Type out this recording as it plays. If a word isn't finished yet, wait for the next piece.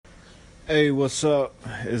Hey, what's up?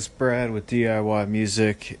 It's Brad with DIY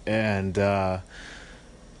Music, and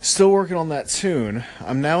still working on that tune.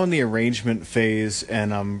 I'm now in the arrangement phase,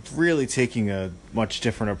 and I'm really taking a much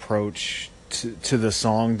different approach to the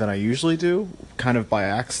song than I usually do, kind of by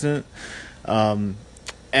accident. And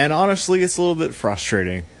honestly, it's a little bit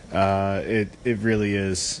frustrating. It really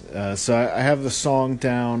is. So I have the song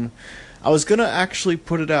down. I was gonna actually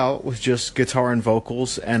put it out with just guitar and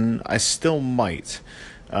vocals, and I still might.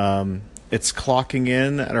 It's clocking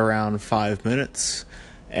in at around 5 minutes,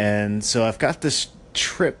 and so I've got this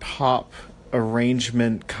trip hop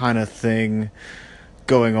arrangement kind of thing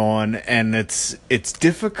going on, and it's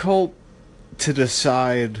difficult to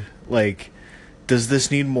decide, like, does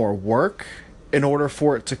this need more work in order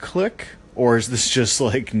for it to click, or is this just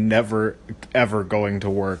like never ever going to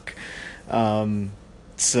work?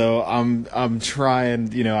 So I'm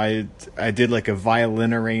trying, I did like a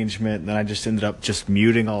violin arrangement, and then I just ended up just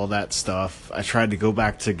muting all of that stuff. I tried to go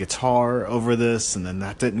back to guitar over this, and then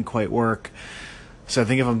that didn't quite work. So I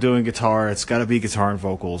think if I'm doing guitar, it's got to be guitar and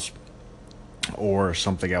vocals or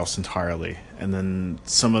something else entirely. And then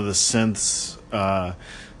some of the synths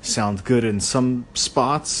sound good in some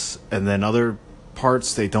spots, and then other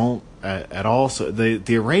parts they don't at all. So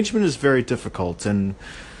the arrangement is very difficult, and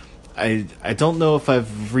I don't know if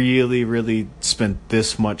I've really spent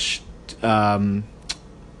this much, not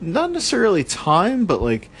necessarily time, but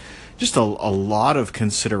like just a lot of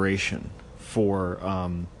consideration for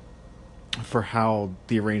how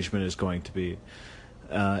the arrangement is going to be.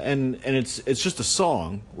 And it's just a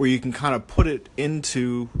song where you can kind of put it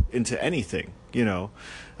into anything, you know.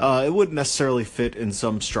 It wouldn't necessarily fit in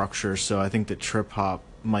some structure, so I think that trip hop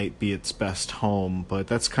might be its best home. But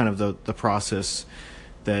that's kind of the process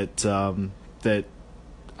that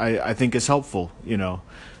I think is helpful. You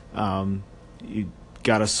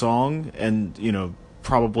got a song, and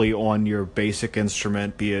probably on your basic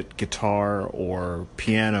instrument, be it guitar or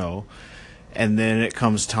piano, and then it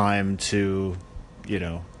comes time to you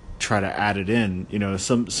know try to add it in.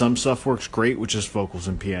 Some stuff works great with just vocals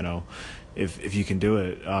and piano, if you can do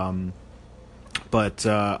it. But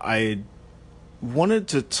I wanted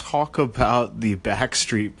to talk about the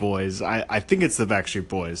Backstreet Boys. I think it's the Backstreet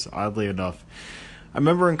Boys, oddly enough. I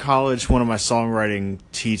remember in college, one of my songwriting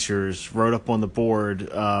teachers wrote up on the board,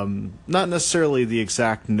 not necessarily the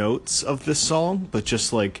exact notes of this song, but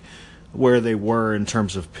just like where they were in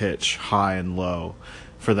terms of pitch, high and low,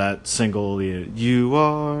 for that single, "You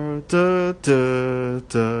are da da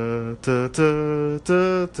da da da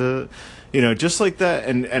da da," just like that,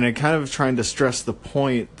 and it kind of trying to stress the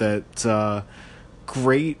point that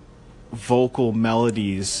great vocal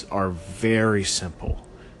melodies are very simple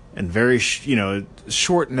and very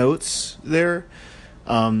short notes there,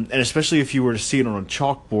 and especially if you were to see it on a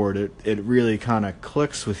chalkboard, it really kind of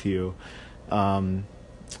clicks with you,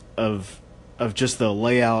 of just the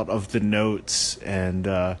layout of the notes. And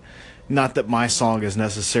not that my song is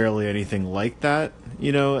necessarily anything like that.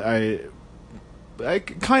 I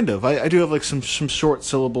kind of I do have like some short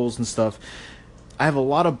syllables and stuff. I have a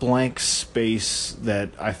lot of blank space that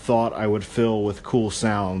I thought I would fill with cool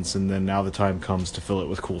sounds, and then now the time comes to fill it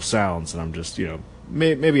with cool sounds, and I'm just,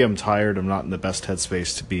 maybe I'm tired. I'm not in the best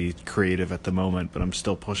headspace to be creative at the moment, but I'm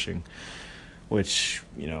still pushing, which,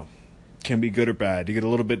 can be good or bad. You get a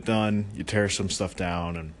little bit done, you tear some stuff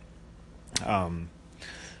down, um,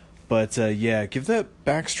 but yeah, give that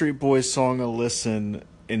Backstreet Boys song a listen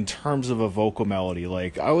in terms of a vocal melody.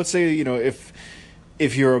 Like, I would say,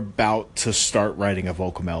 if you're about to start writing a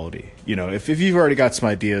vocal melody. If you've already got some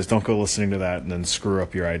ideas, don't go listening to that and then screw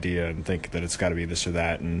up your idea and think that it's got to be this or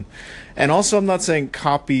that. And also, I'm not saying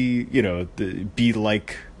copy, be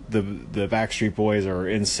like the Backstreet Boys or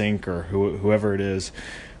NSYNC or whoever it is,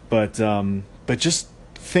 but just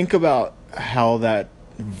think about how that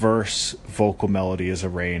verse vocal melody is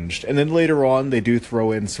arranged, and then later on they do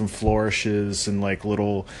throw in some flourishes and like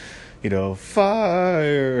little,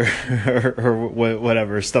 fire or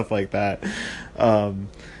whatever, stuff like that. Um,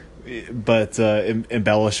 but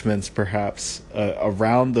embellishments perhaps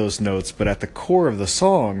around those notes. But at the core of the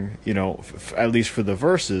song, at least for the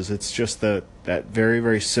verses, it's just that very,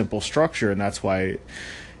 very simple structure, and that's why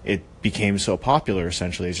it became so popular.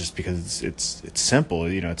 Essentially, it's just because it's simple.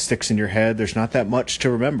 It sticks in your head. There's not that much to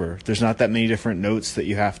remember. There's not that many different notes that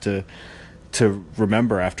you have to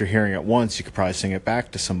remember. After hearing it once, you could probably sing it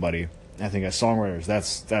back to somebody. I think as songwriters,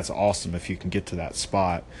 that's awesome if you can get to that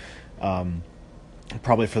spot.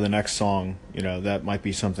 Probably for the next song, that might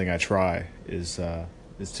be something I try, is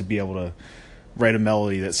to be able to write a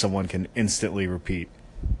melody that someone can instantly repeat.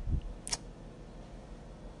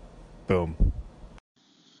 Boom.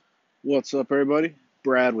 What's up, everybody?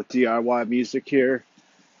 Brad with DIY Music here,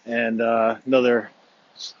 and another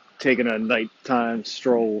taking a nighttime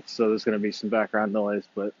stroll, so there's going to be some background noise,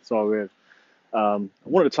 but it's all good. I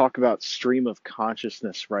wanted to talk about stream of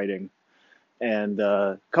consciousness writing, and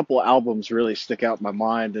a couple albums really stick out in my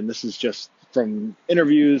mind, and this is just from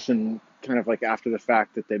interviews and kind of like after the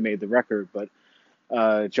fact that they made the record, but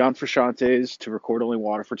John Frusciante's To Record Only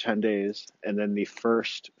Water for 10 Days, and then the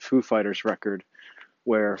first Foo Fighters record,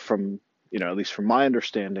 where from, at least from my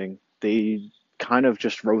understanding, they kind of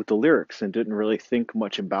just wrote the lyrics and didn't really think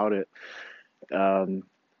much about it. Um,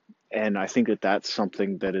 and I think that that's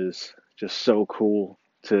something that is just so cool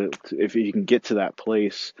to if you can get to that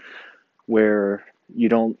place where you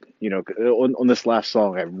don't, on this last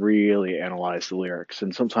song, I really analyzed the lyrics,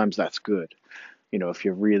 and sometimes that's good, if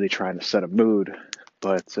you're really trying to set a mood.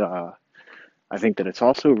 But I think that it's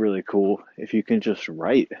also really cool if you can just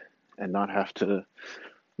write and not have to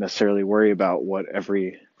necessarily worry about what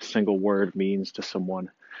every single word means to someone.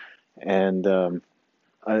 And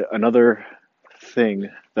another thing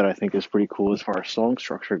that I think is pretty cool as far as song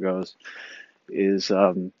structure goes is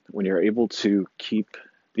when you're able to keep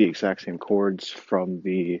the exact same chords from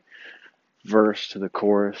the verse to the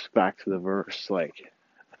chorus back to the verse. Like,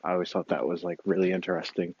 I always thought that was like really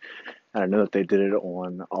interesting. And I know that they did it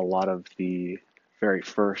on a lot of the very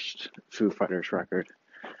first Foo Fighters record.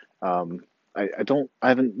 I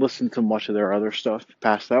haven't listened to much of their other stuff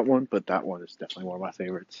past that one, but that one is definitely one of my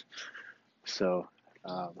favorites. So,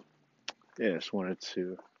 yeah, just wanted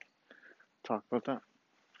to talk about that.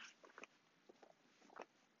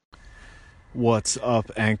 What's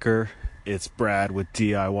up, Anchor? It's Brad with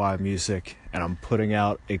DIY Music, and I'm putting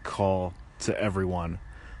out a call to everyone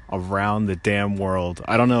around the damn world.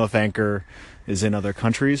 I don't know if Anchor is in other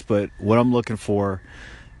countries, but what I'm looking for,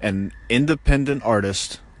 an independent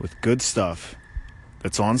artist with good stuff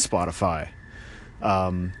that's on Spotify.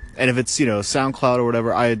 And if it's, SoundCloud or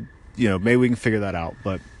whatever, maybe we can figure that out,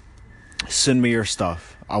 but send me your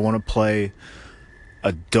stuff. I want to play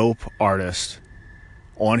a dope artist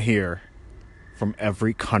on here from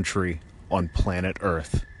every country on planet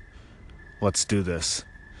Earth. Let's do this.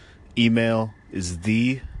 Email is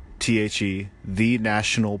the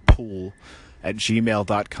national pool at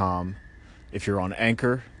gmail.com. If you're on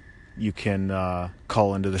Anchor, you can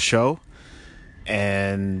call into the show.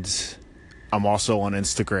 And I'm also on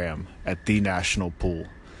Instagram at the national pool.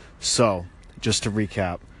 So, just to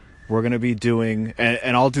recap, we're going to be doing,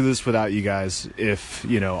 and I'll do this without you guys if,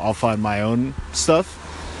 I'll find my own stuff.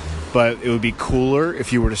 But it would be cooler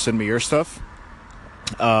if you were to send me your stuff.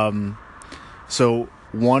 So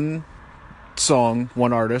one song,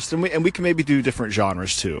 one artist, and we can maybe do different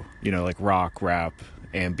genres too. Like rock, rap,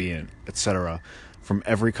 ambient, etc. from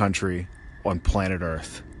every country on planet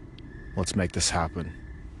Earth. Let's make this happen.